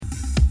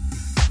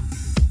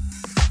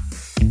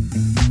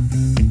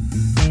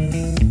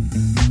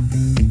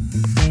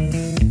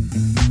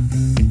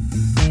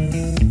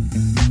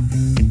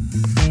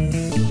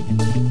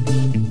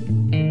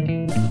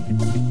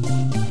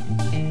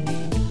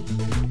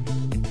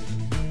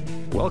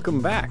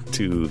Welcome back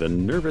to the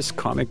Nervous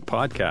Comic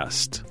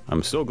Podcast.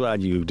 I'm so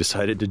glad you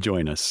decided to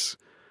join us.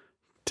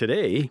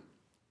 Today,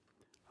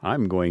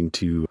 I'm going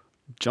to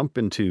jump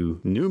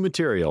into new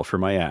material for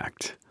my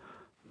act.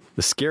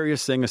 The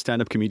scariest thing a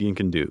stand-up comedian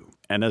can do.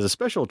 And as a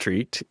special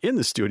treat, in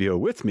the studio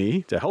with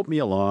me to help me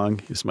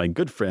along is my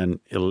good friend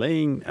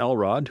Elaine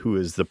Elrod, who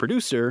is the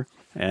producer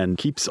and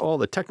keeps all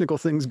the technical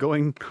things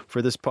going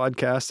for this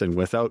podcast. And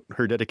without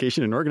her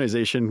dedication and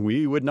organization,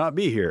 we would not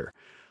be here.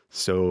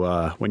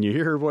 So when you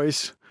hear her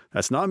voice,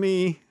 that's not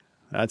me,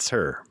 that's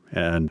her.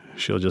 And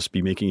she'll just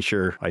be making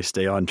sure I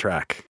stay on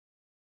track.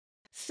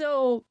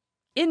 So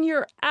in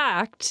your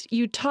act,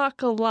 you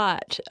talk a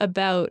lot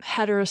about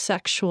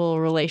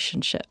heterosexual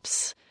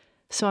relationships.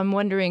 So I'm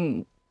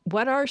wondering,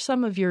 what are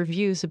some of your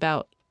views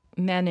about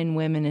men and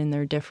women and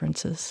their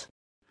differences?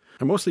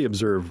 I mostly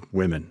observe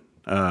women,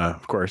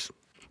 of course.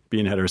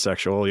 Being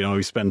heterosexual,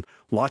 we spend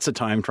lots of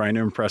time trying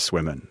to impress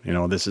women.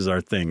 This is our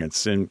thing.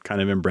 It's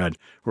kind of inbred.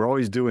 We're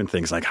always doing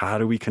things like, how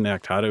do we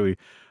connect? How do we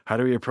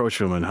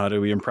approach women? How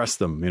do we impress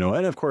them?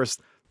 And of course,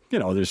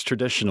 there's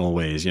traditional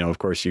ways. Of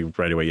course,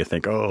 right away you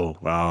think, oh,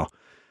 wow,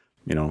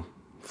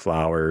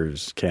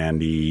 flowers,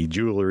 candy,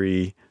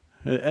 jewelry.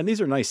 And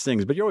these are nice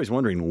things, but you're always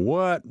wondering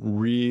what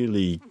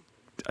really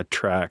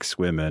attracts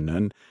women.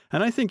 And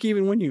I think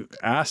even when you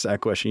ask that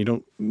question, you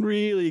don't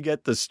really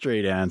get the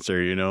straight answer,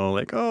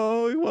 like,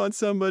 oh, we want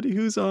somebody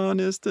who's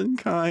honest and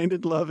kind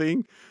and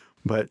loving.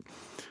 But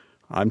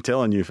I'm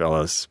telling you,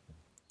 fellas,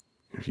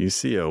 if you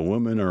see a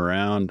woman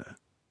around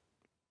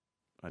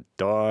a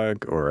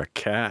dog or a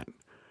cat,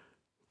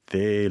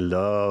 they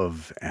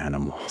love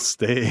animals.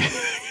 They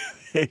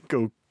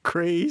go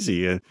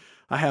crazy.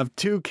 I have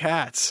 2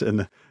 cats,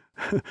 and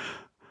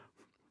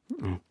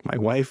my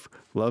wife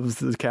loves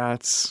the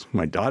cats.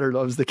 My daughter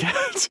loves the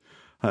cats.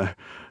 And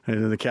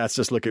then the cats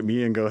just look at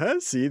me and go,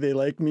 see, they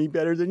like me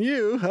better than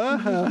you.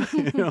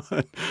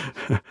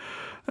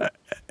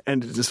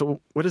 And so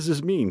what does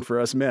this mean for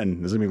us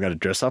men? Does it mean we've got to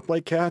dress up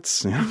like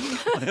cats?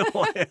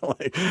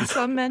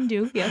 Some men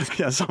do, yes.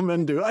 Yeah, some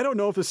men do. I don't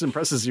know if this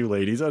impresses you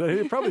ladies.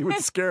 It probably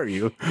would scare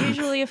you.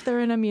 Usually if they're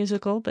in a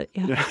musical, but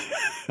yeah.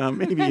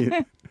 Maybe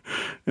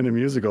in a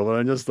musical, but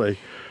I'm just like...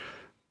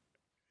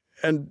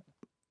 And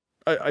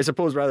I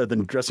suppose rather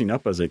than dressing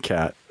up as a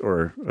cat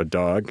or a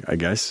dog, I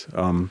guess,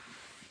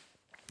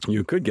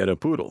 you could get a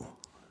poodle.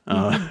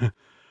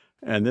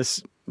 And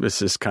this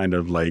is kind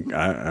of like,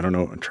 I don't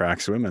know,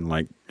 attracts women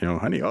like,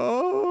 honey,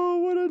 oh,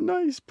 what a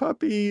nice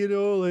puppy,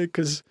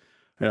 because,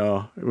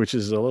 which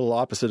is a little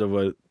opposite of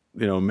what,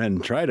 men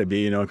try to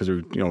be, because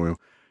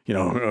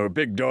we're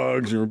big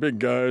dogs and we're big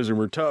guys and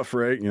we're tough,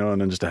 right?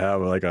 And then just to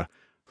have like a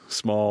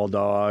small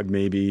dog,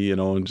 maybe,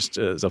 just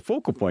as a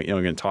focal point,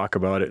 you can talk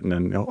about it and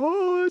then, oh,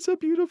 it's a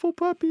beautiful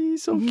puppy,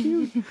 so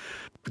cute,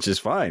 which is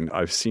fine.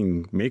 I've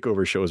seen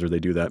makeover shows where they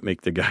do that,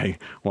 make the guy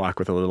walk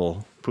with a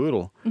little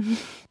poodle. And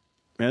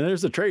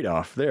there's a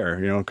trade-off there,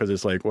 because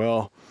it's like,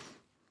 well,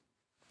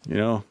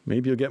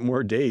 maybe you'll get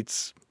more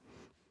dates,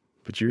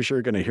 but you're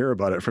sure going to hear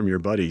about it from your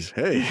buddies.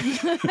 Hey,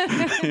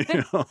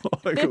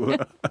 like,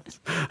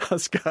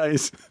 us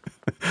guys,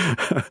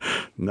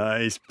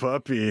 nice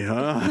puppy,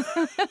 huh?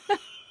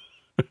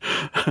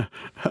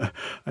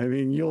 I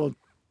mean, you'll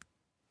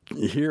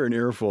hear an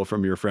earful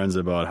from your friends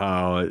about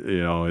how,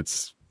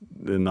 it's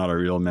not a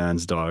real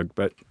man's dog,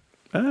 but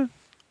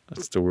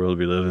that's the world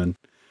we live in.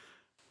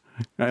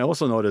 I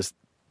also noticed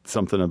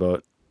something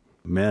about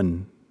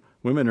men.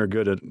 Women are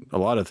good at a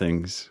lot of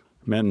things.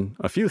 Men,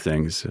 a few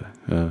things.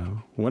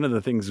 One of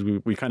the things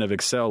we kind of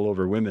excel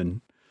over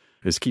women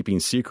is keeping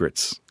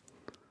secrets.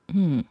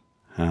 Oh.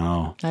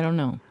 I don't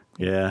know.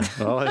 Yeah,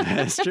 well,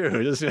 it's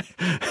true.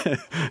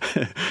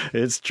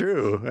 It's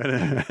true.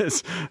 And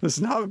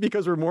it's not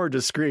because we're more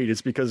discreet.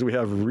 It's because we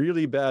have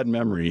really bad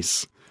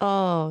memories.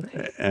 Oh.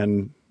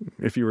 And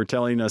if you were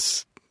telling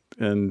us,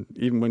 and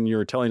even when you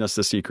were telling us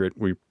the secret,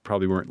 we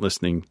probably weren't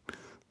listening.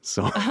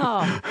 So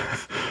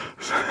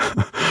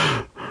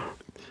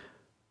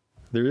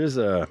there is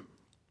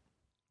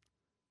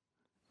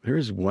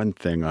one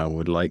thing I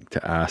would like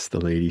to ask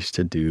the ladies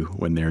to do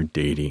when they're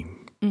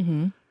dating.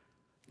 Mm-hmm.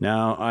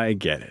 Now, I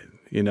get it.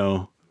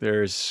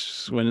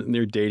 When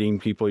they're dating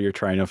people, you're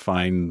trying to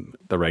find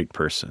the right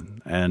person.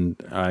 And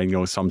I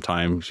know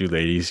sometimes you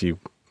ladies, you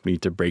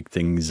need to break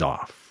things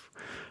off.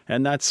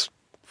 And that's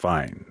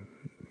fine.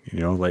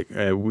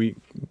 We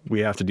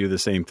have to do the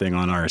same thing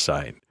on our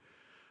side.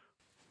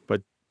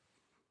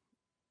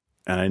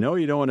 And I know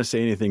you don't want to say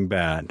anything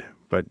bad,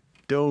 but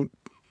don't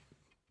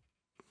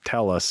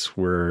tell us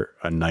we're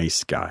a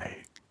nice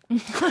guy.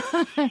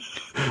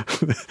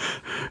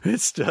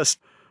 It's just,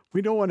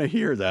 we don't want to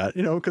hear that,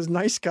 because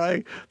nice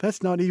guy,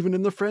 that's not even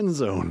in the friend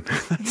zone.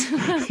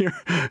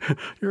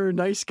 You're a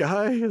nice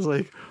guy. It's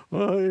like,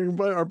 well,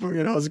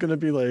 it's going to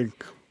be like,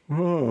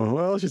 oh,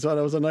 well, she thought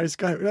I was a nice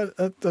guy.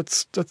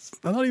 That's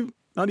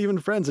not even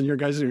friends. And your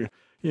guys are,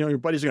 your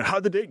buddies are going,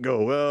 how'd the date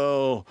go?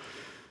 Well,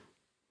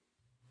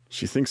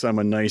 she thinks I'm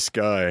a nice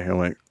guy. I'm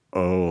like,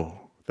 oh,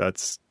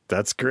 that's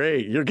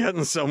great. You're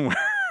getting somewhere.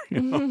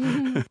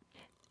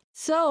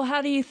 So,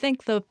 how do you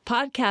think the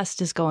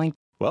podcast is going?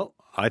 Well,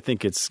 I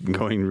think it's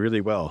going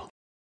really well.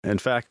 In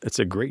fact, it's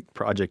a great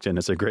project and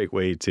it's a great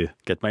way to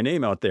get my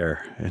name out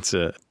there. It's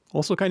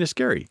also kind of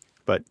scary,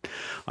 but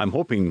I'm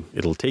hoping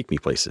it'll take me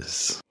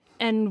places.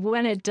 And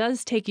when it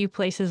does take you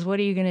places, what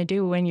are you going to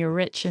do when you're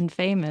rich and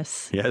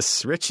famous?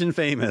 Yes, rich and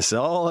famous.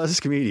 All us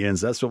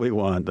comedians, that's what we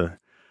want.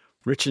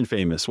 Rich and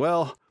famous.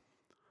 Well,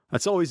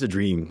 that's always a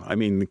dream. I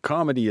mean,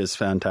 comedy is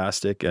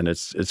fantastic and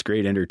it's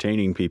great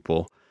entertaining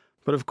people.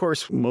 But of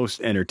course, most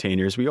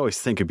entertainers, we always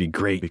think it'd be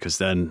great because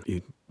then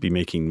you'd be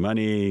making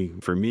money.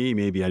 For me,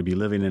 maybe I'd be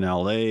living in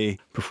LA,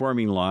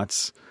 performing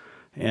lots.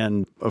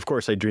 And of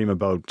course, I dream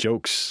about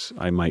jokes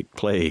I might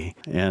play.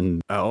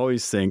 And I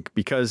always think,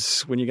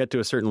 because when you get to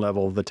a certain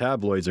level, the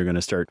tabloids are going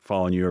to start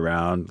following you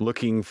around,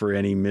 looking for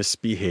any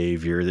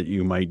misbehavior that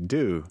you might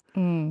do.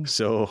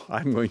 So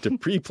I'm going to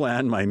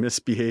pre-plan my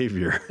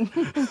misbehavior.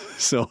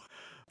 So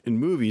in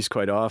movies,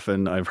 quite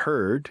often, I've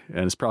heard,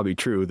 and it's probably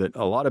true, that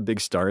a lot of big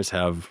stars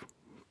have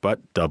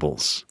butt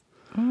doubles.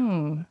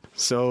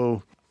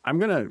 So I'm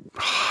going to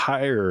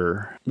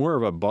hire more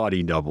of a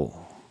body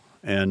double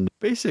and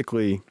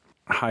basically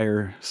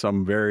hire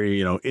some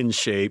very, in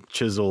shape,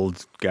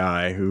 chiseled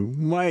guy who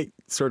might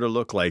sort of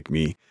look like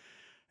me,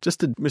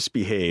 just to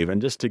misbehave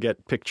and just to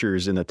get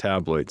pictures in the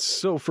tabloids.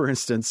 So, for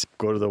instance,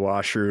 go to the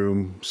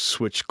washroom,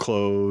 switch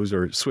clothes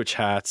or switch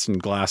hats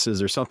and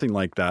glasses or something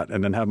like that,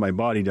 and then have my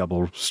body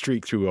double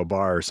streak through a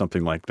bar or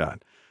something like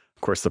that.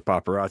 Of course, the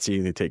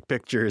paparazzi, they take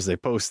pictures, they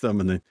post them,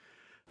 and then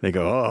they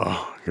go,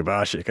 oh,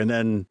 Kubasik. And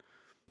then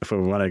if I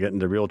want to get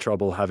into real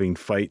trouble having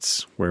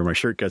fights where my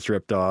shirt gets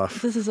ripped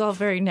off. This is all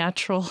very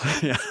natural.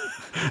 Yeah,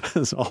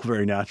 it's all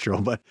very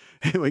natural, but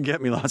it would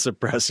get me lots of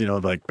press,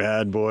 like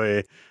bad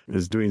boy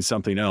is doing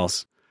something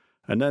else.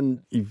 And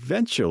then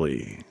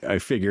eventually I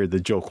figured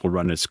the joke will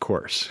run its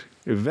course.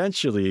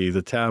 Eventually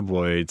the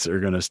tabloids are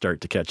going to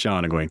start to catch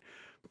on and going,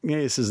 hey,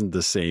 this isn't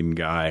the same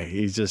guy.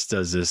 He just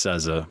does this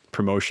as a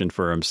promotion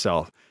for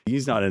himself.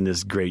 He's not in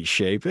this great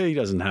shape. He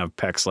doesn't have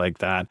pecs like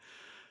that.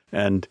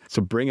 And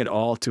to bring it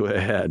all to a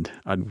head,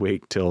 I'd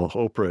wait till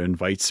Oprah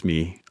invites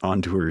me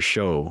onto her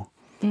show.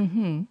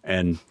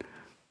 And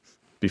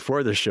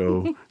before the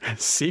show,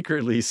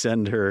 secretly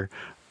send her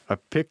a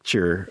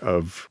picture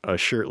of a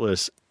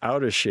shirtless,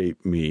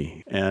 out-of-shape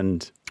me.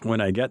 And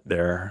when I get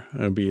there,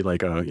 it'll be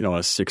like a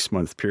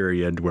 6-month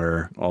period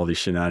where all these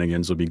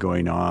shenanigans will be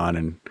going on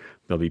and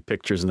there'll be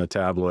pictures in the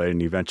tabloid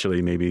and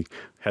eventually maybe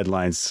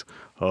headlines,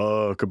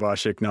 oh,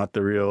 Kubasik, not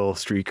the real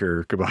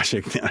streaker.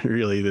 Kubasik, not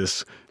really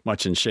this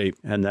much in shape.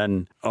 And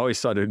then I always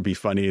thought it'd be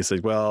funny. It's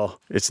like, well,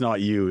 it's not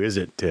you, is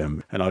it,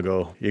 Tim? And I'll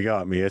go, you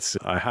got me.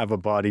 I have a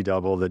body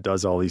double that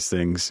does all these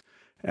things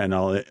and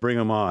I'll bring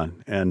him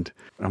on. And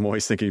I'm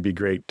always thinking it'd be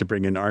great to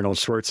bring in Arnold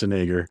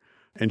Schwarzenegger,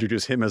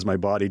 introduce him as my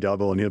body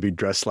double, and he'll be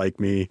dressed like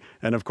me.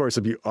 And of course,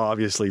 it'd be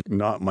obviously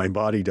not my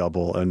body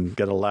double and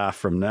get a laugh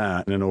from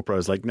that. And then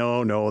Oprah's like,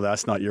 no,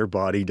 that's not your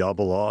body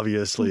double,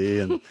 obviously.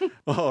 And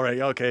all right,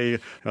 okay.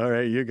 All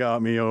right, you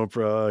got me,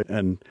 Oprah.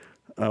 And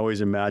I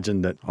always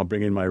imagine that I'll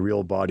bring in my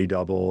real body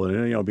double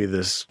and it'll be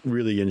this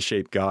really in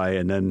shape guy.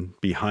 And then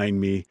behind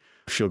me,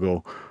 she'll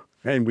go,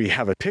 and we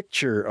have a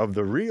picture of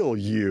the real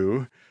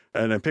you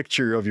and a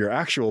picture of your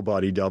actual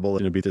body double.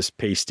 And it'll be this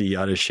pasty,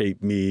 out of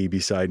shape me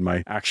beside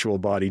my actual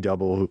body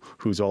double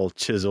who's all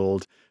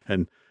chiseled.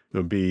 And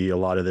there'll be a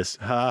lot of this,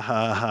 ha,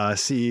 ha, ha,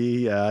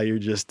 see, yeah, you're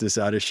just this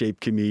out of shape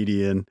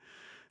comedian.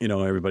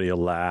 Everybody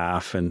will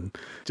laugh. And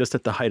just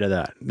at the height of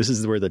that, this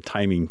is where the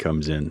timing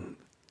comes in.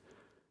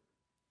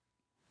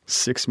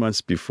 6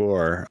 months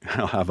before,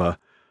 I'll have a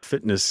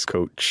fitness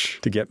coach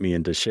to get me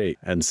into shape.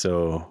 And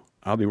so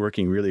I'll be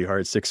working really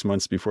hard 6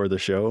 months before the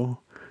show.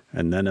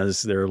 And then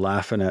as they're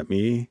laughing at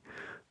me,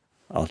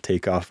 I'll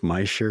take off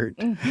my shirt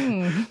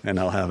and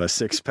I'll have a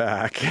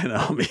 6-pack and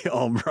I'll be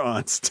all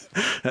bronzed.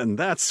 And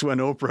that's when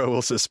Oprah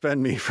will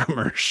suspend me from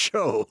her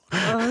show.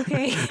 Oh,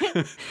 okay.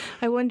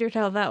 I wondered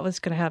how that was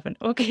going to happen.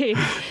 Okay.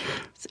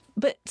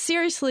 But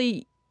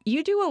seriously,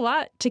 you do a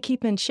lot to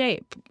keep in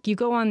shape. You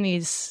go on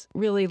these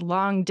really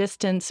long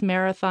distance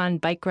marathon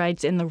bike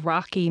rides in the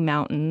Rocky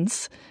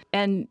Mountains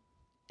and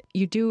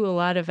you do a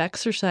lot of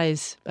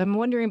exercise. I'm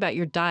wondering about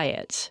your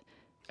diet.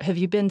 Have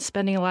you been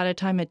spending a lot of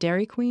time at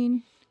Dairy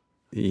Queen?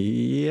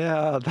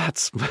 Yeah,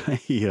 that's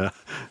my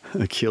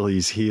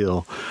Achilles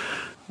heel.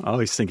 I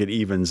always think it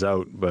evens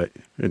out, but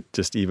it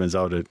just evens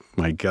out at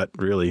my gut,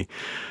 really.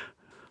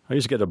 I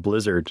used to get a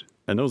Blizzard,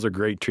 and those are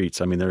great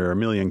treats. I mean, there are 1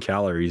 million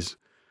calories,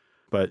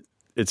 but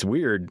it's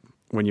weird.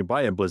 When you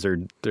buy a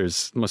Blizzard,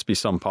 must be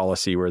some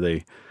policy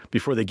where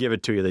before they give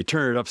it to you, they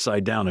turn it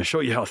upside down and show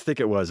you how thick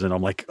it was. And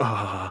I'm like,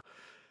 oh,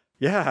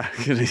 yeah,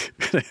 can I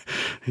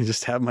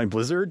just have my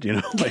Blizzard,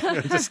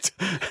 just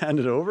hand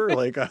it over?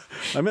 Like,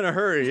 I'm in a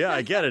hurry. Yeah,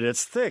 I get it.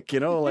 It's thick, I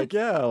always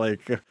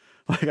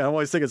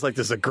think it's like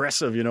this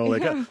aggressive,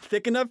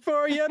 thick enough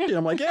for you? And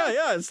I'm like,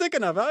 yeah, it's thick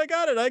enough. I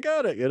got it,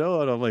 and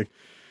I'm like,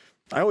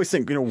 I always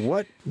think,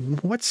 what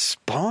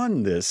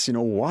spawned this?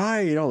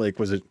 Why,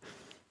 was it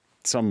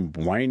some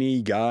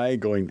whiny guy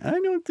going, I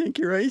don't think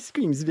your ice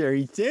cream's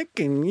very thick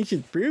and you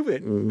should prove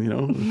it.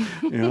 And,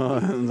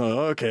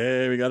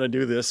 okay, we got to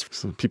do this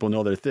so people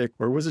know they're thick.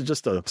 Or was it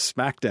just a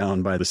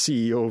smackdown by the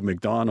CEO of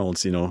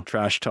McDonald's,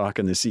 trash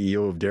talking the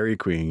CEO of Dairy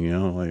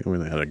Queen, like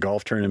when they had a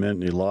golf tournament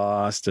and he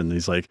lost and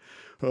he's like,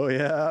 oh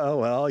yeah,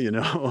 well,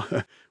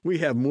 we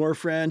have more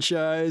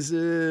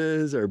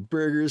franchises, our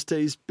burgers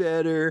taste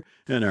better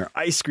and our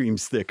ice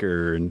cream's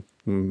thicker. And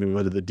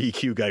what did the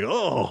DQ guy go,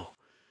 oh,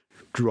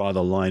 draw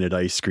the line at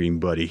ice cream,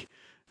 buddy.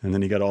 And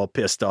then he got all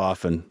pissed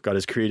off and got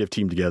his creative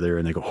team together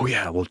and they go, oh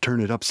yeah, we'll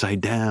turn it upside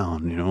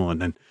down,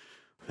 and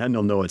then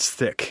they'll know it's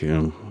thick.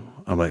 I'm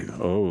like,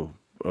 oh,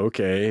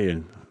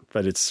 okay.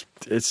 But it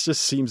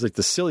just seems like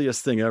the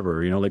silliest thing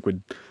ever. Like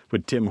would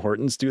Tim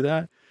Hortons do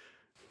that?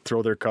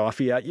 Throw their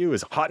coffee at you?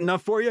 Is it hot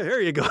enough for you? Here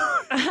you go.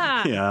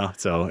 Yeah.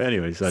 So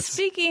anyways,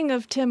 Speaking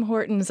of Tim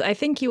Hortons, I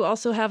think you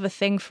also have a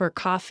thing for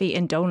coffee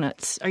and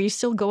donuts. Are you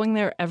still going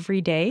there every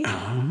day?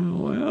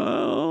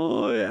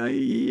 Well,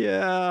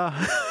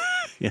 yeah.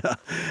 Yeah.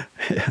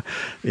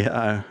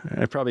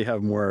 I probably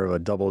have more of a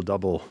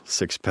double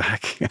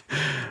six-pack.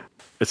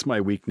 It's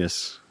my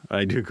weakness.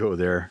 I do go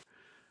there.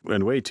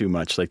 And way too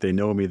much. Like they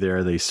know me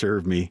there. They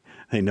serve me.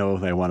 They know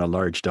I want a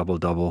large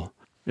double.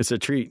 It's a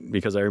treat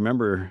because I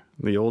remember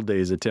the old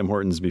days at Tim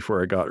Hortons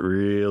before it got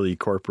really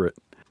corporate.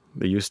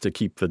 They used to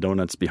keep the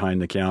donuts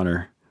behind the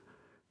counter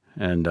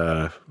and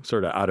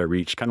sort of out of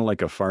reach, kind of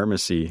like a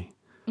pharmacy.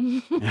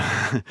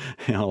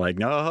 Like,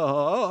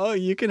 no,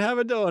 you can have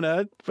a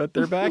donut, but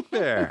they're back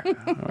there.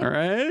 All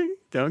right?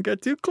 Don't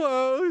get too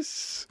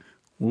close.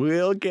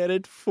 We'll get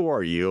it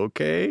for you,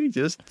 okay?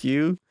 Just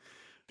you.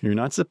 You're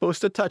not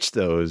supposed to touch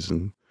those.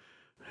 And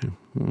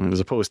as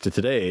opposed to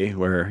today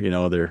where,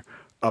 they're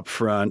up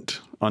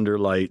front, under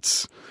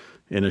lights,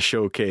 in a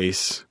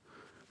showcase,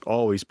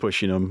 always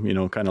pushing them,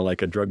 kind of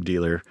like a drug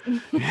dealer.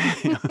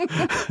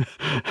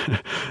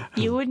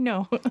 You would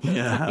know.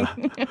 Yeah.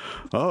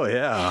 Oh,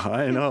 yeah,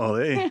 I know.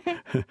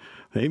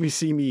 They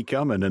see me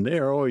coming and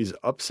they're always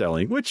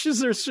upselling, which is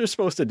they're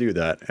supposed to do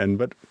that.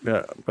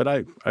 But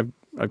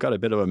I've got a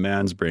bit of a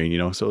man's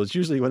brain, so it's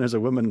usually when there's a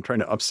woman trying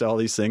to upsell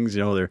these things,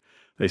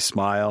 they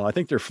smile. I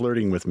think they're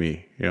flirting with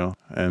me,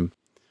 and,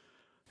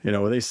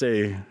 when they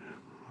say,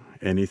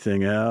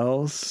 anything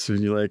else?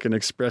 Would you like an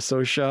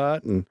espresso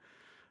shot? And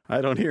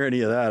I don't hear any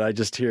of that. I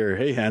just hear,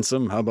 hey,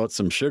 handsome, how about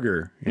some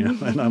sugar?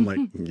 And I'm like,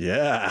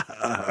 yeah.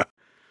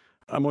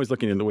 I'm always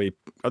looking at the way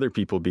other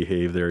people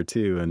behave there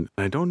too. And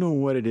I don't know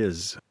what it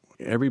is.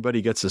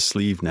 Everybody gets a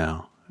sleeve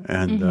now.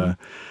 And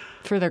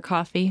for their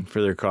coffee.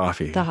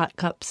 The hot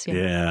cups.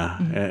 Yeah.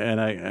 And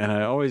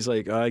I always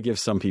I give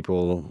some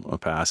people a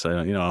pass.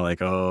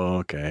 Oh,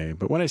 okay.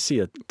 But when I see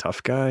a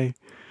tough guy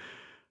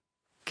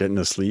getting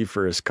a sleeve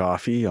for his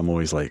coffee, I'm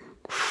always like,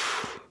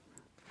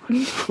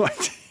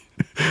 what?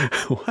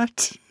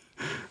 What?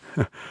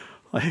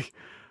 I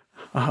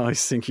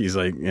always think he's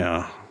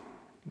not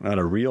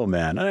a real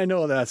man. And I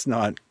know that's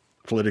not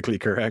politically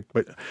correct,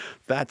 but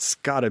that's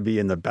got to be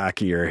in the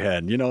back of your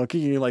head. Can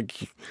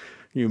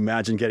you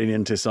imagine getting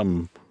into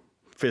some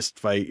fist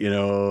fight,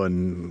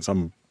 and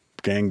some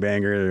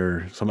gangbanger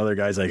or some other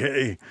guy's like,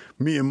 hey,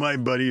 me and my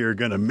buddy are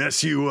going to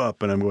mess you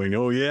up. And I'm going,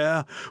 oh,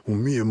 yeah? Well,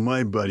 me and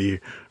my buddy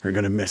are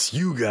going to mess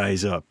you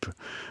guys up.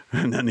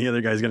 And then the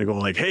other guy's going to go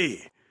like,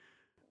 hey,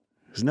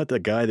 isn't that the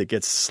guy that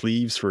gets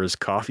sleeves for his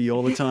coffee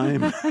all the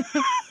time?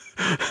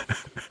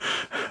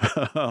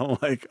 I'm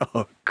like,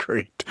 oh,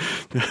 great.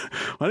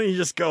 Why don't you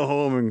just go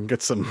home and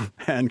get some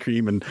hand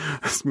cream and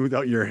smooth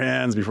out your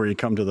hands before you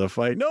come to the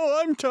fight? No,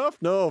 I'm tough.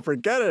 No,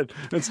 forget it.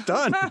 It's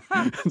done.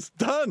 It's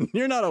done.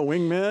 You're not a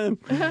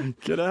wingman.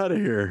 Get out of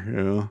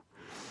here.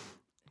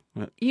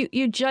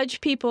 You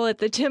judge people at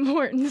the Tim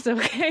Hortons,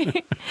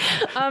 okay?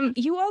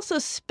 You also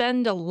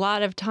spend a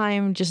lot of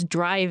time just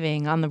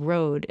driving on the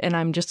road, and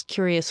I'm just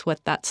curious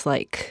what that's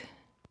like.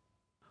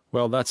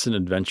 Well, that's an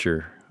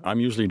adventure. I'm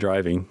usually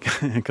driving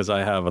because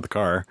I have a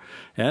car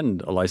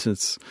and a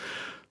license.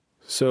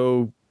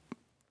 So,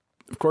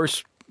 of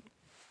course,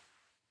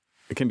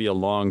 it can be a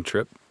long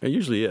trip. It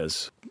usually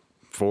is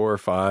 4,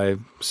 5,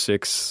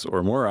 6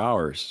 or more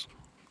hours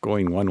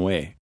going one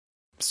way.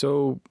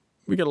 So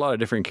we get a lot of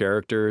different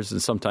characters,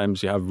 and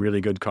sometimes you have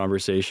really good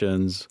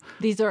conversations.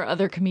 These are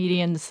other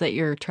comedians that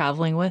you're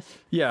traveling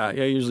with? Yeah, I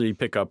usually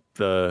pick up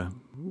the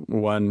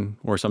one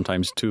or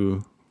sometimes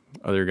two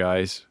other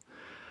guys.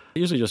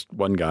 Usually just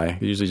one guy,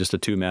 usually just a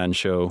two-man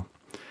show.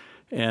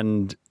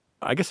 And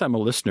I guess I'm a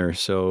listener,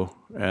 so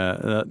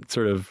that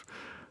sort of,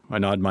 I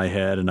nod my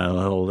head and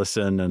I'll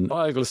listen. And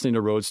I like listening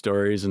to road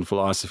stories and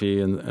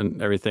philosophy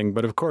and everything.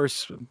 But of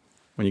course,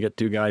 when you get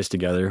two guys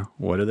together,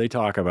 what do they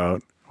talk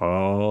about?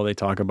 Oh, they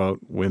talk about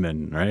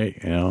women, right?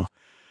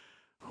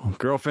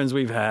 Girlfriends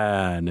we've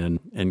had and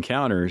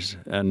encounters.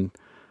 And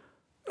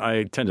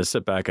I tend to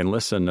sit back and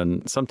listen,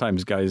 and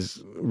sometimes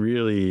guys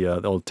really,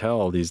 they'll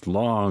tell these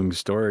long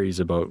stories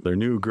about their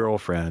new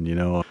girlfriend,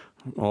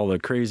 all the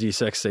crazy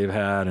sex they've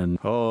had, and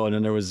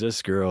then there was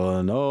this girl,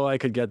 and I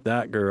could get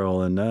that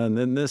girl, and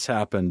then this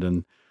happened.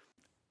 And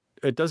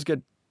it does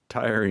get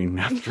tiring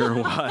after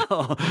a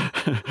while.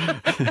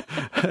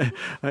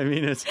 I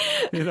mean, it's,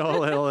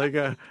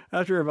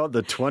 after about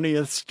the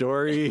 20th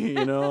story,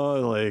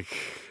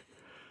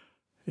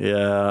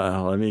 yeah,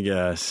 let me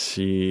guess.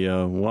 She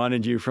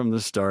wanted you from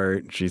the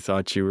start. She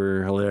thought you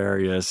were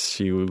hilarious.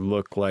 She would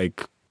look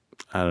like,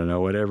 I don't know,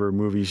 whatever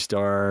movie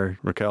star,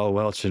 Raquel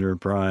Welch in her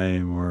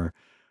prime, or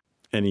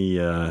any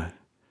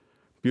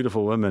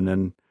beautiful women.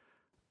 And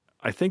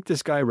I think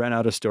this guy ran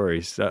out of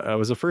stories. That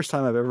was the first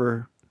time I've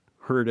ever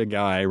heard a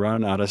guy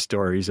run out of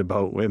stories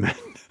about women,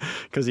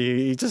 because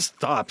he just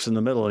stops in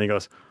the middle and he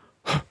goes,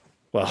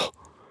 well,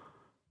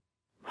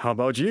 how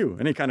about you?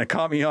 And he kind of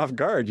caught me off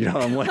guard.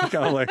 I'm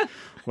like,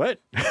 what?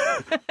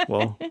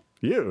 Well,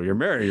 you're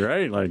married,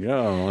 right?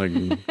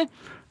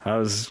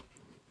 How's,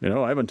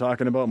 I've been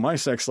talking about my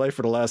sex life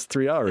for the last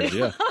 3 hours.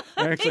 Yeah.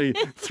 Actually,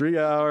 3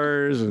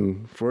 hours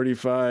and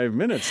 45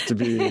 minutes to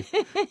be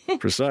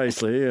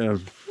precisely.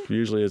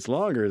 Usually it's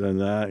longer than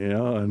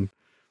that,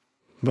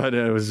 but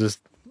it was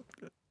just,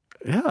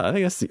 yeah, I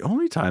think that's the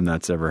only time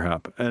that's ever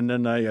happened. And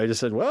then I just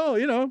said, well,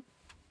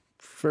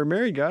 for a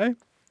married guy,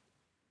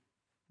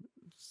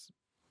 it's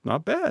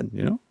not bad,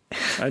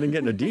 I didn't get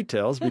into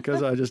details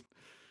because I just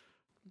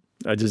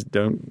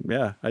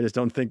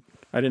don't think,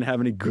 I didn't have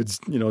any good,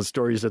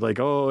 stories that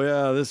oh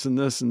yeah, this and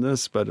this and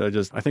this, but I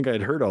think I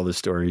had heard all the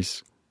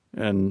stories.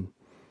 And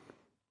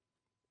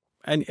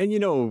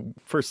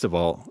first of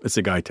all, it's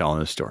a guy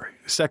telling a story.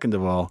 Second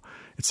of all,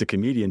 it's a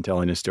comedian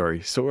telling a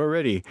story. So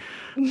already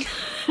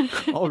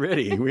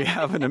we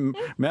have an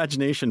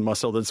imagination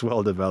muscle that's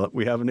well developed.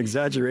 We have an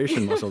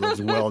exaggeration muscle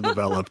that's well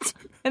developed.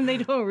 And they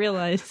don't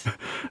realize.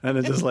 And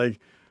it's just like,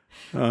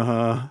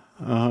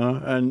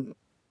 And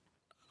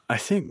I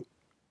think,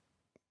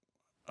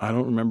 I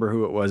don't remember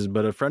who it was,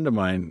 but a friend of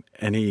mine,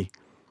 and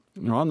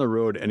we're on the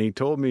road, and he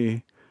told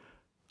me,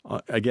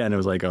 again, it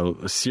was like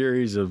a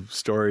series of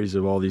stories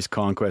of all these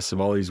conquests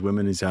of all these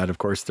women he's had. Of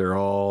course, they're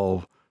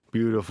all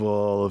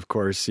beautiful. Of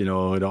course, it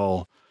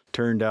all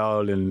turned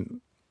out.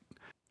 And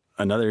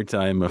another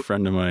time, a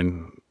friend of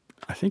mine,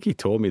 I think he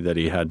told me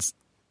that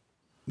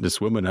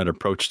this woman had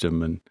approached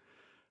him and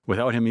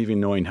without him even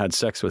knowing had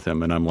sex with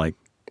him. And I'm like,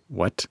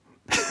 what?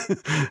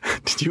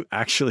 Did you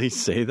actually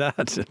say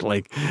that?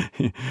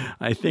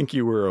 I think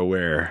you were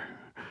aware,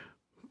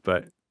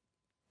 but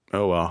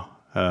oh well.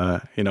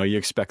 You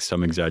expect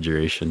some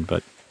exaggeration,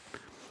 but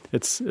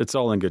it's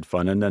all in good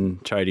fun. And then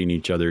chiding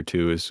each other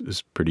too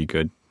is pretty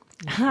good.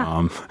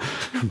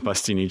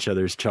 Busting each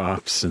other's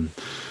chops and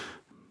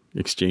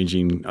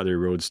exchanging other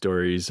road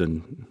stories,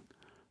 and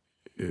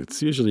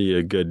it's usually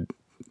a good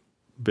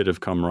bit of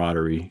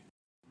camaraderie.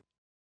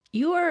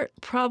 You are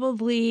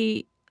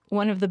probably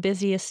one of the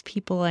busiest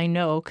people I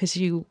know because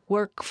you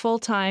work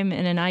full-time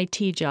in an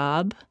IT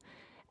job,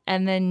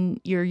 and then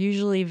you're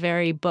usually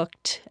very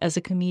booked as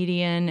a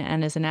comedian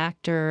and as an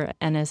actor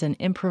and as an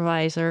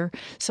improviser.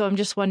 So I'm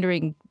just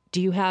wondering,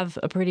 do you have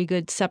a pretty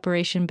good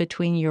separation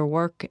between your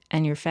work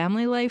and your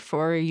family life,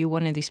 or are you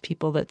one of these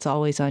people that's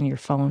always on your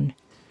phone?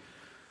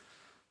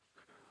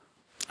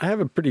 I have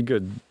a pretty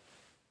good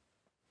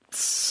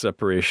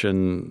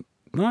separation,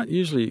 not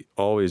usually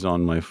always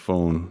on my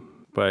phone,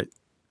 but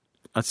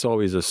that's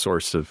always a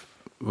source of,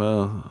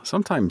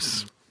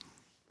 sometimes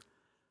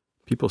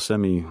people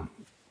send me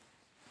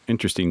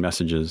interesting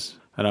messages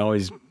and I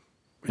always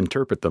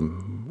interpret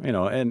them,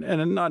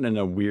 and not in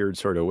a weird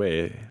sort of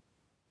way.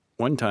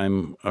 One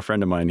time, a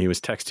friend of mine, he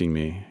was texting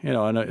me,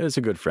 and it's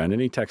a good friend,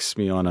 and he texts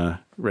me on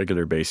a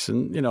regular basis,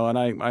 and, and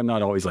I'm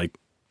not always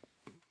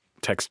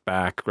text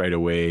back right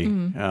away,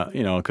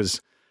 because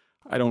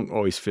I don't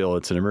always feel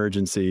it's an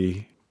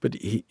emergency. But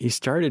he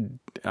started,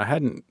 I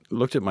hadn't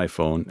looked at my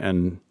phone,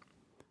 and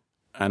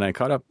I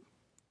caught up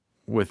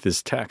with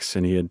this text,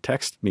 and he had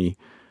texted me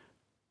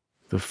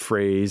the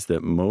phrase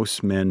that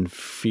most men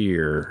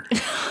fear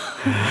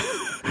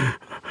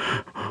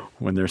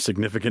when their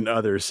significant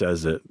other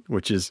says it,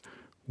 which is,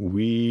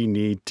 we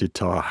need to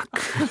talk.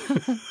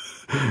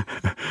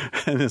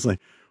 And it's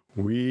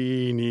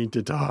we need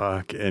to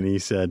talk. And he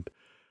said,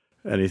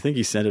 and I think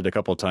he sent it a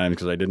couple times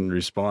because I didn't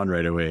respond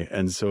right away.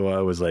 And so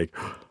I was like,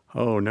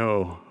 oh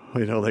no,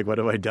 what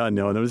have I done?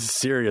 No, and it was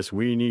serious.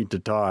 We need to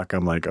talk.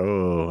 I'm like,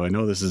 oh, I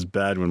know this is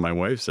bad when my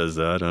wife says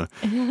that. I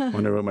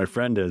wonder what my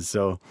friend is.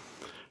 So,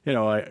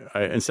 I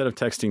instead of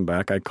texting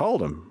back, I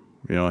called him.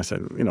 I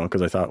said,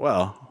 because I thought,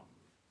 well,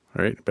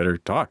 all right, better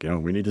talk.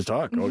 We need to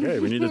talk. Okay,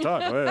 we need to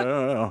talk.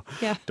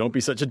 Yeah. Don't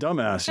be such a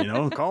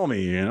dumbass. Call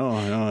me.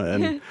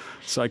 And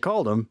so I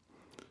called him,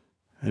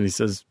 and he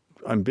says,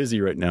 I'm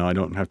busy right now. I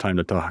don't have time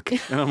to talk.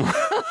 And I'm like,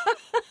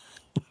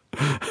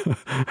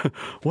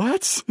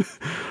 What?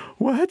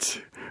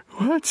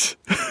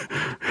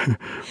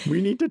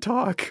 We need to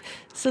talk.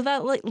 So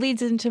that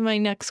leads into my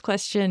next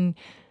question.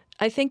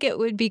 I think it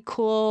would be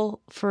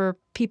cool for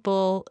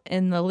people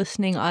in the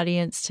listening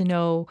audience to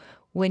know,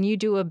 when you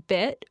do a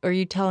bit or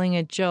you telling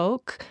a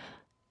joke,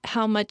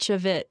 how much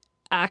of it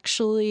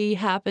actually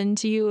happened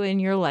to you in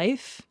your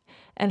life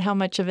and how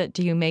much of it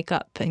do you make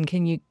up? And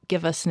can you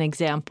give us an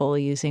example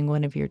using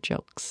one of your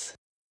jokes?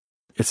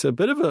 It's a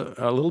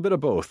little bit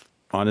of both.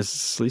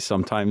 honestly,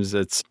 sometimes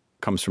it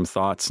comes from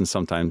thoughts, and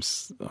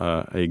sometimes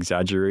I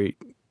exaggerate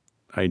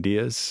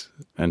ideas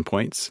and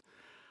points.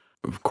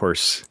 Of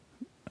course,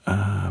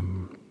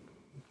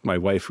 my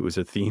wife, who is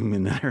a theme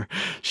in there,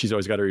 she's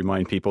always got to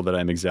remind people that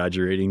I'm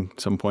exaggerating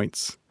some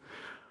points.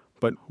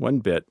 But one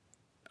bit,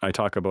 I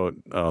talk about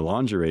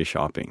lingerie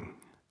shopping.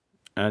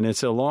 And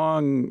it's a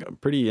long,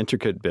 pretty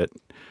intricate bit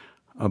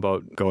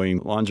about going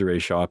lingerie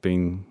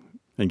shopping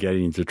and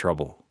getting into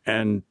trouble.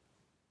 And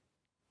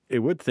it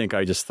would think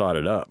I just thought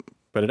it up,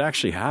 but it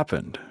actually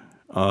happened.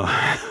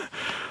 I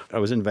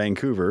was in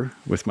Vancouver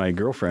with my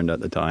girlfriend at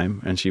the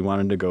time, and she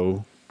wanted to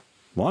go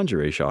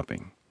lingerie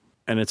shopping.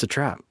 And it's a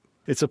trap.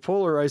 It's a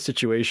polarized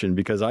situation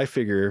because I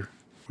figure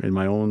in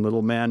my own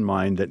little man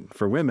mind that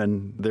for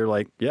women, they're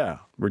like, yeah,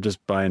 we're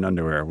just buying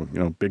underwear. You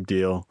know, big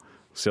deal.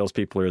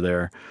 Salespeople are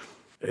there.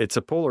 It's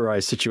a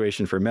polarized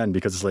situation for men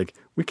because it's like,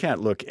 we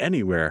can't look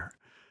anywhere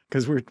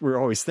because we're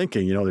always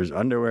thinking, you know, there's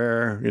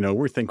underwear, you know,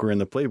 we think we're in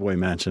the Playboy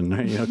Mansion,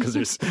 you know, because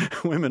there's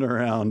women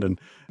around and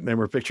then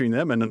we're picturing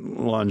them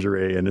in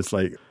lingerie. And it's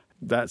like,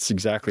 that's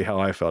exactly how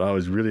I felt. I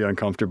was really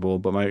uncomfortable,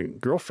 but my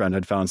girlfriend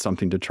had found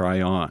something to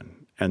try on.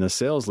 And the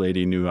sales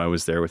lady knew I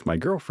was there with my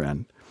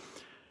girlfriend.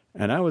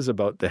 And I was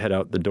about to head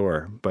out the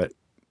door, but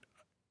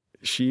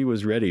she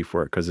was ready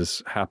for it because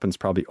this happens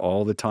probably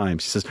all the time.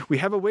 She says, we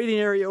have a waiting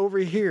area over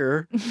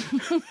here.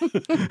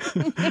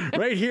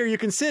 Right here. You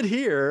can sit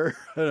here.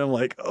 And I'm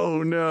like,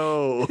 oh,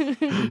 no.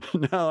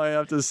 Now I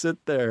have to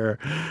sit there.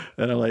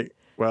 And I'm like,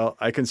 well,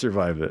 I can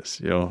survive this.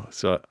 You know.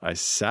 So I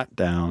sat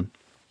down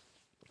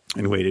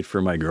and waited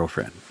for my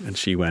girlfriend. And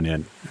she went in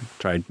and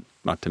tried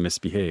not to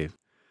misbehave.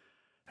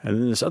 And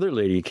then this other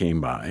lady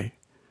came by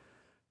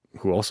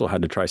who also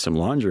had to try some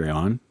lingerie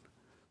on.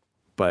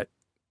 But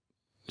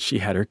she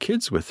had her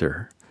kids with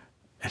her,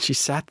 and she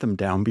sat them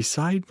down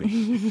beside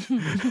me.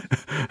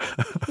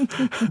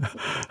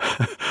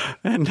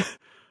 And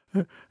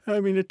I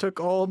mean, it took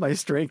all my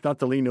strength not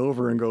to lean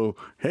over and go,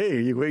 hey, are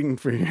you waiting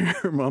for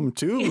your mom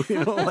too?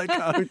 You know, like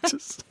I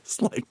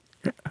just like,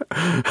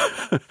 and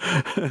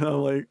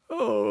I'm like,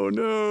 oh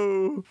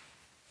no.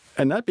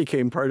 And that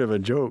became part of a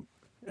joke.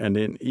 And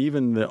then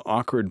even the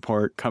awkward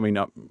part coming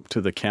up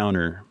to the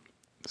counter.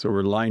 So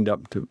we're lined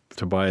up to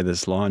buy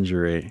this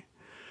lingerie.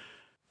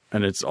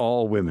 And it's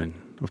all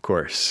women, of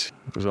course.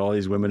 There's all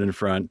these women in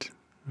front.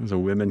 There's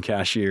women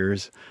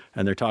cashiers,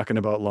 and they're talking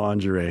about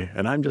lingerie.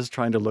 And I'm just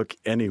trying to look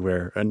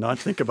anywhere and not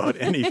think about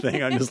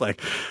anything. I'm just like,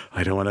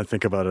 I don't want to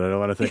think about it. I don't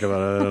want to think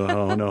about it.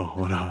 Oh, no.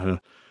 Oh, no.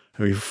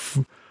 We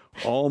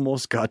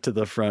almost got to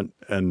the front,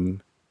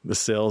 and the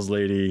sales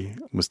lady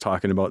was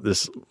talking about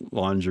this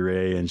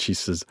lingerie, and she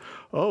says,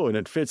 oh, and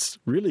it fits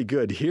really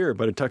good here,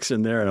 but it tucks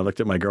in there. And I looked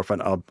at my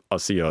girlfriend, I'll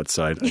see you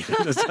outside.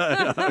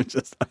 I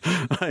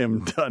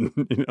am done,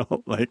 you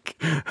know, like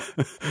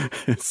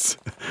it's,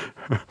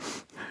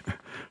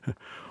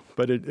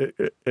 but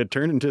it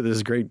turned into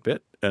this great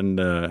bit,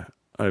 and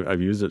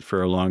I've used it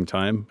for a long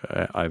time.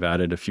 I've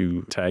added a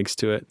few tags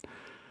to it,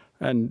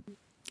 and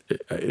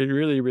it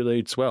really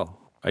relates well.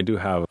 I do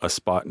have a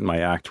spot in my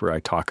act where I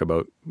talk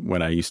about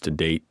when I used to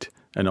date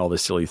and all the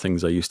silly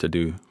things I used to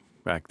do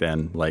back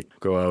then, like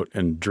go out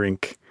and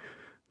drink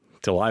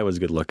till I was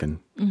good looking,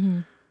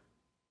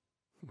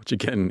 which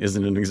again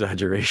isn't an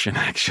exaggeration,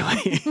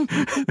 actually.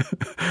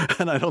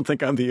 And I don't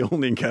think I'm the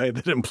only guy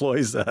that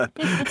employs that,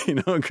 you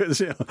know, because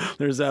you know,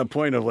 there's that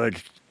point of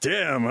like,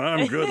 damn,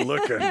 I'm good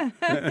looking,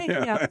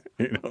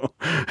 you know,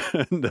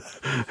 and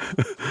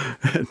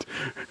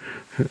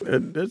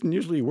it doesn't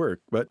usually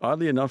work, but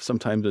oddly enough,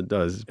 sometimes it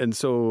does. And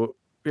so,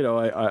 you know,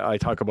 I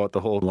talk about the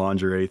whole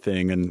lingerie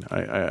thing, and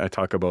I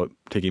talk about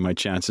taking my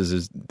chances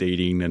as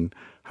dating and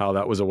how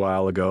that was a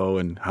while ago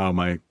and how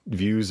my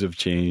views have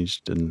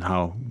changed and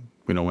how,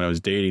 you know, when I was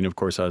dating, of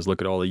course, I was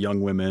looking at all the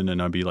young women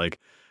and I'd be like,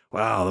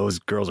 wow, those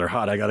girls are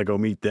hot. I got to go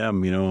meet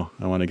them. You know,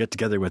 I want to get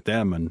together with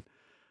them. And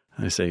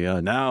I say,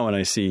 now when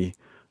I see,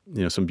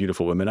 you know, some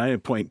beautiful women, I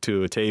point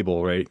to a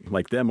table, right,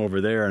 like them over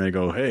there, and I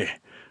go, hey,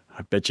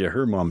 I bet you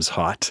her mom's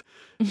hot.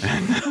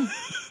 And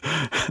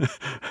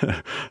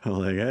I'm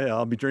like, hey,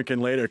 I'll be drinking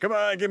later. Come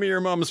on, give me your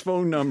mom's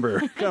phone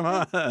number. Come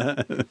on.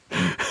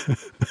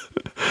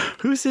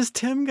 Who's this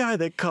Tim guy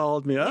that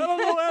called me? I don't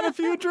know, I had a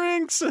few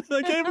drinks.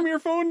 I gave him your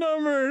phone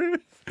number.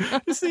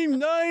 You seem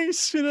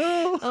nice, you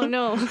know. Oh,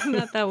 no,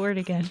 not that word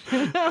again.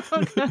 Like,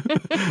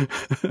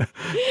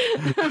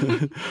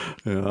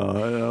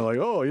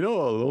 oh, you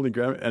know, the only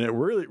grandma. And it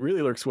really,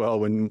 really looks well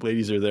when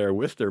ladies are there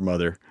with their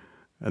mother.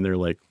 And they're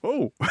like,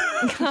 oh,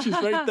 she's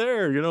right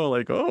there, you know,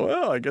 like, oh,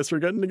 well, I guess we're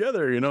getting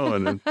together, you know.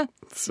 And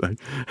it's like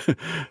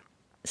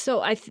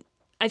So I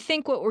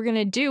think what we're going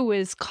to do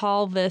is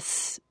call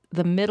this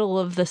the middle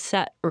of the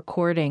set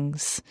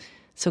recordings.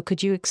 So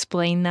could you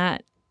explain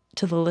that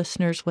to the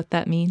listeners, what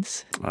that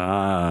means?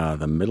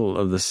 The middle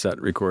of the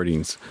set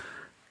recordings.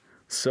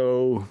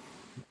 So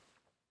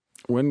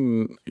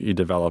when you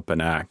develop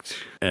an act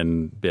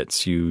and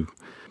bits, you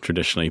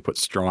traditionally put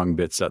strong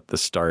bits at the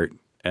start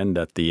and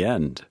at the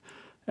end.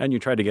 And you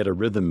try to get a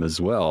rhythm as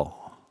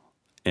well.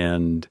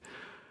 And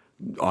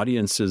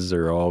audiences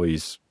are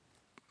always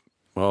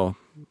well,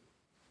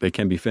 they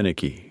can be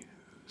finicky.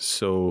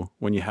 So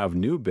when you have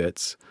new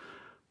bits,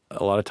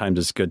 a lot of times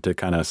it's good to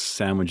kind of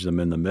sandwich them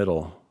in the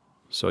middle.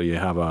 So you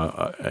have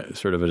a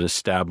sort of an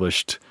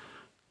established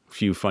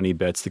few funny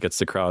bits that gets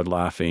the crowd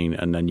laughing,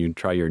 and then you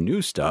try your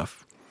new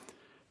stuff.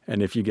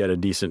 And if you get a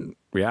decent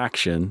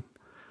reaction,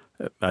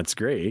 that's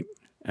great.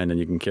 And then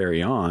you can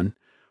carry on.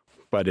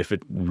 But if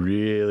it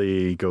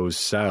really goes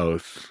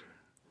south,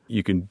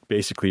 you can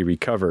basically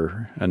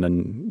recover and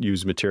then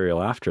use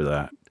material after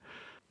that.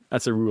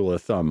 That's a rule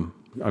of thumb.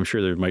 I'm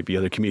sure there might be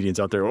other comedians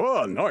out there.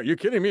 Oh, no, are you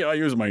kidding me? I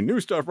use my new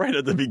stuff right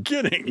at the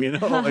beginning,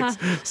 like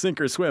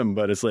sink or swim.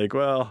 But it's like,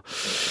 well,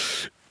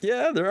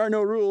 yeah, there are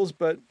no rules,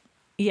 but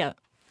yeah,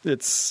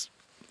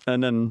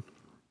 and then.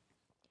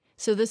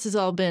 So this has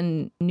all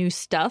been new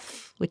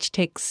stuff, which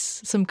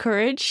takes some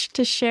courage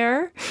to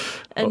share.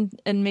 And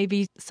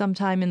maybe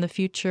sometime in the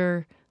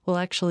future, we'll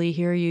actually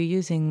hear you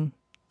using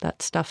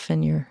that stuff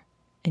in your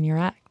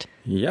act.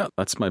 Yeah,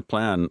 that's my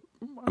plan.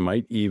 I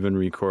might even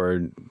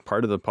record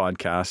part of the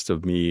podcast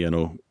of me,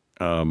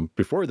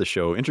 before the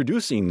show,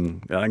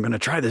 introducing that I'm going to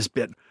try this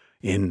bit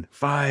in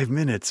 5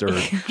 minutes or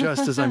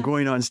just as I'm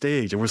going on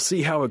stage, and we'll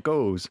see how it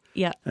goes.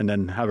 Yeah. And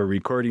then have a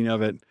recording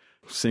of it,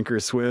 sink or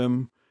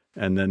swim,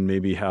 and then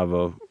maybe have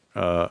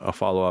a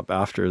follow-up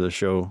after the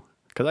show.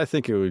 Because I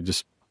think it would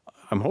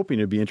I'm hoping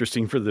it'd be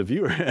interesting for the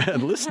viewer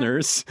and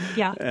listeners.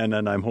 Yeah. And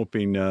then I'm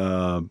hoping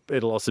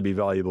it'll also be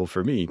valuable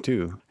for me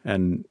too.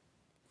 And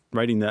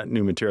writing that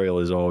new material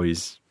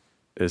is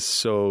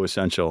so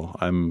essential.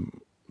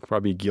 I'm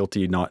probably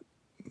guilty not,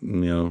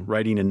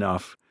 writing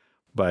enough,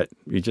 but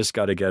you just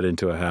got to get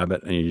into a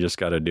habit and you just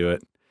got to do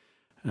it.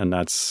 And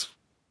that's,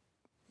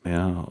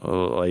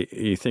 like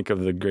you think of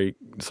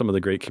some of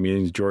the great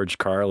comedians, George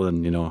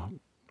Carlin,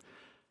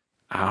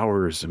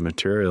 hours of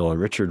material,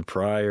 Richard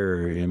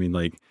Pryor. I mean,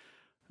 like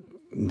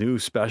new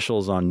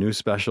specials on new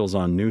specials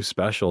on new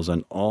specials,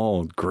 and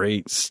all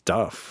great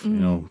stuff,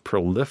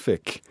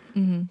 prolific,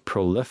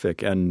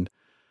 and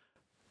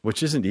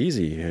which isn't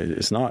easy.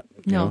 It's not,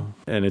 no.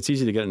 And it's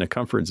easy to get in a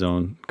comfort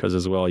zone because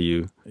as well,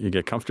 you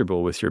get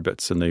comfortable with your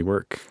bits and they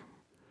work.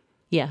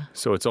 Yeah.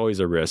 So it's always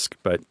a risk,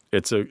 but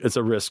it's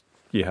a risk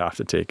you have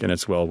to take, and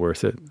it's well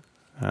worth it.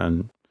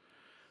 And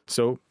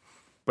so,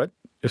 but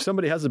if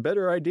somebody has a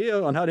better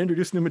idea on how to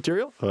introduce new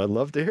material, I'd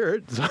love to hear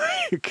it. So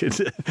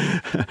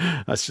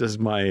that's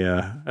just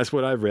that's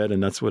what I've read,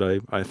 and that's what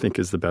I think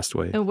is the best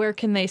way. And where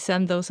can they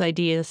send those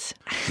ideas?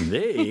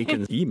 They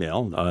can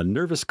email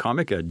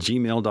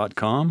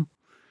nervouscomic@gmail.com.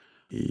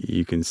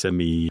 You can send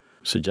me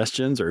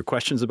suggestions or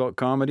questions about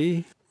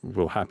comedy.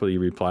 We'll happily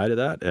reply to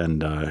that.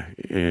 And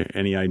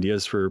any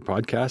ideas for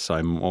podcasts,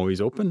 I'm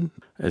always open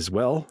as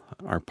well.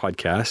 Our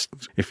podcast,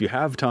 if you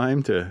have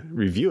time to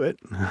review it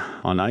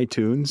on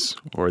iTunes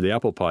or the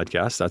Apple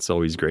Podcast, that's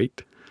always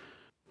great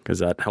because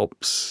that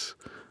helps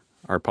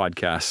our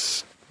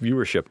podcast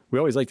viewership. We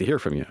always like to hear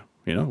from you,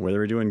 whether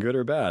we're doing good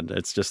or bad.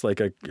 It's just like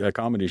a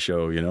comedy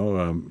show,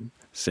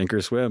 sink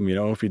or swim,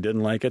 if you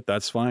didn't like it,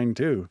 that's fine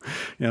too.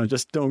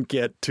 Just don't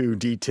get too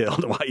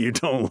detailed why you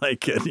don't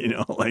like it,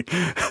 like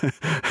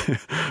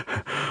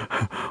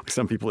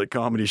some people at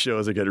comedy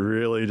shows that get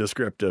really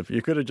descriptive.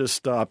 You could have just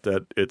stopped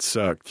at it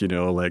sucked,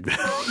 like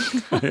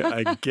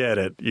I get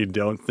it. You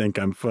don't think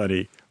I'm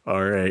funny.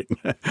 All right.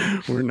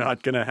 We're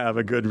not going to have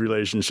a good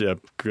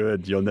relationship.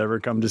 Good. You'll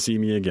never come to see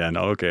me again.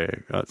 Okay.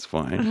 That's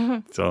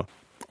fine. So,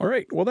 all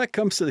right. Well, that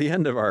comes to the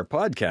end of our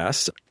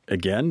podcast.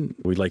 Again,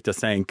 we'd like to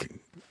thank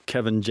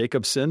Kevin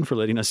Jacobson for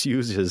letting us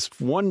use his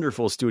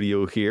wonderful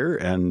studio here,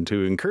 and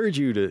to encourage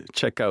you to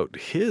check out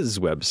his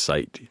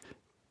website,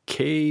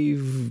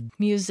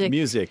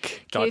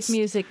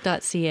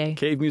 cavemusic.ca.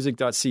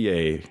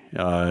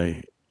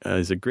 Cavemusic.ca.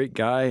 He's a great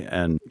guy,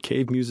 and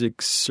Cave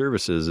Music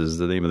Services is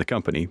the name of the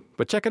company.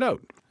 But check it out.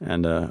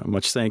 And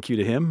much thank you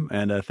to him.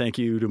 And thank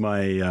you to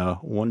my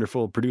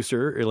wonderful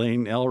producer,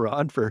 Elaine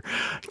Elrod, for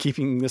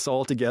keeping this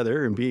all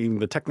together and being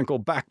the technical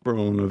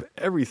backbone of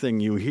everything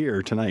you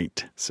hear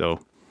tonight.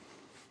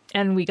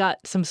 And we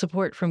got some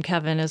support from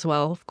Kevin as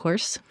well, of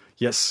course.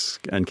 Yes,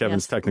 and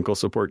Kevin's technical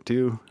support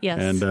too.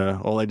 Yes. And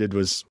all I did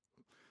was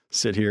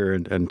sit here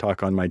and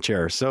talk on my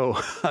chair. So,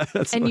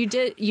 you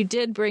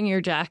did bring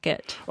your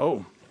jacket.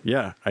 Oh,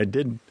 yeah, I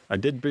did. I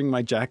did bring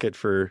my jacket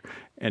for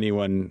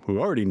anyone who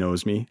already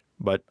knows me,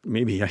 but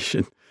maybe I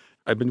should.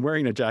 I've been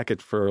wearing a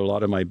jacket for a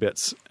lot of my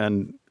bits,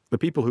 and the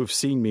people who've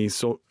seen me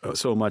so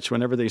much,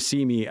 whenever they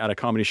see me at a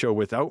comedy show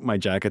without my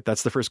jacket,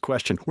 that's the first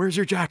question. Where's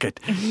your jacket?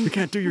 You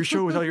can't do your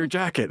show without your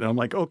jacket. And I'm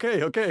like,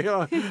 okay,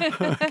 I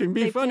can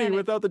be funny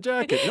without the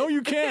jacket. No,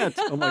 you can't.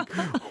 I'm like,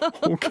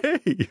 okay.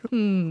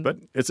 But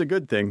it's a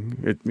good thing.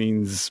 It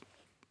means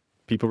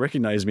people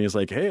recognize me as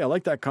like, hey, I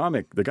like that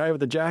comic, the guy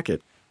with the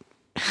jacket.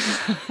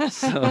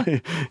 So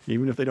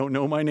even if they don't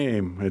know my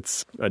name,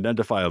 it's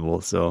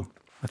identifiable. So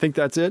I think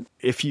that's it.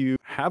 If you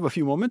have a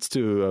few moments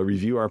to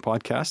review our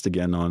podcast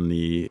again on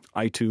the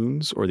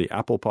iTunes or the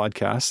Apple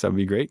Podcasts, that would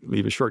be great.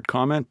 Leave a short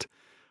comment.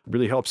 It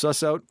really helps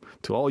us out.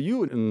 To all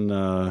you in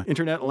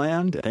internet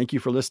land, thank you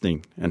for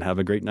listening and have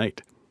a great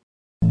night.